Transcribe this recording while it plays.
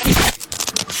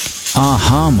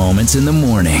Aha moments in the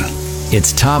morning.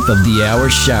 It's top of the hour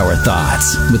shower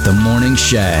thoughts with the Morning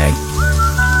Shag.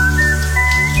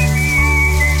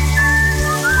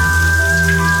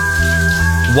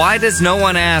 Why does no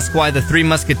one ask why the Three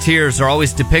Musketeers are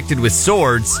always depicted with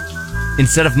swords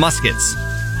instead of muskets?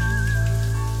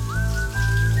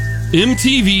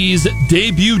 MTV's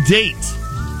debut date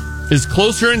is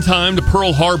closer in time to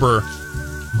Pearl Harbor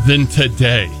than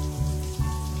today.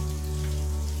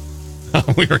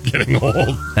 We are getting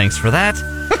old. Thanks for that.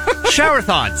 Shower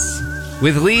thoughts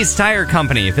with Lee's Tire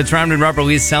Company. If it's round and rubber,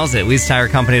 Lee's sells it.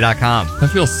 Lee'sTireCompany.com. I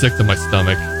feel sick to my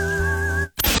stomach.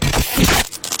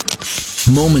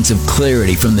 Moments of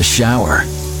clarity from the shower.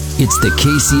 It's the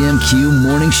KCMQ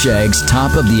Morning Shag's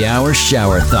top of the hour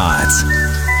shower thoughts.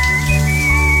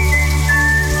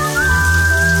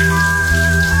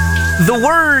 The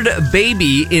word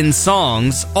baby in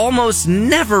songs almost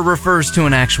never refers to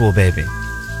an actual baby.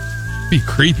 Be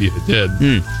creepy if it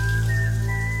did.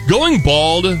 Going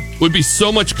bald would be so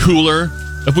much cooler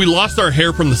if we lost our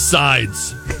hair from the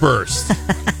sides first.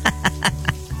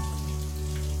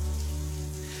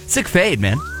 Sick fade,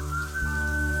 man.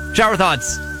 Shower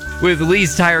thoughts with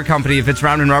Lee's Tire Company. If it's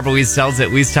round and rubber, Lee's sells it.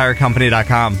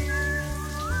 Lee'sTireCompany.com.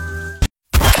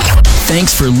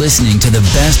 Thanks for listening to the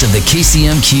best of the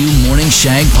KCMQ Morning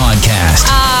Shag podcast.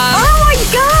 Oh my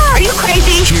God, are you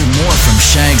crazy? Hear more from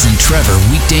Shags and Trevor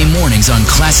weekday mornings on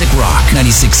Classic Rock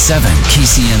 96.7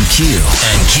 KCMQ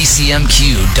and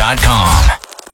KCMQ.com.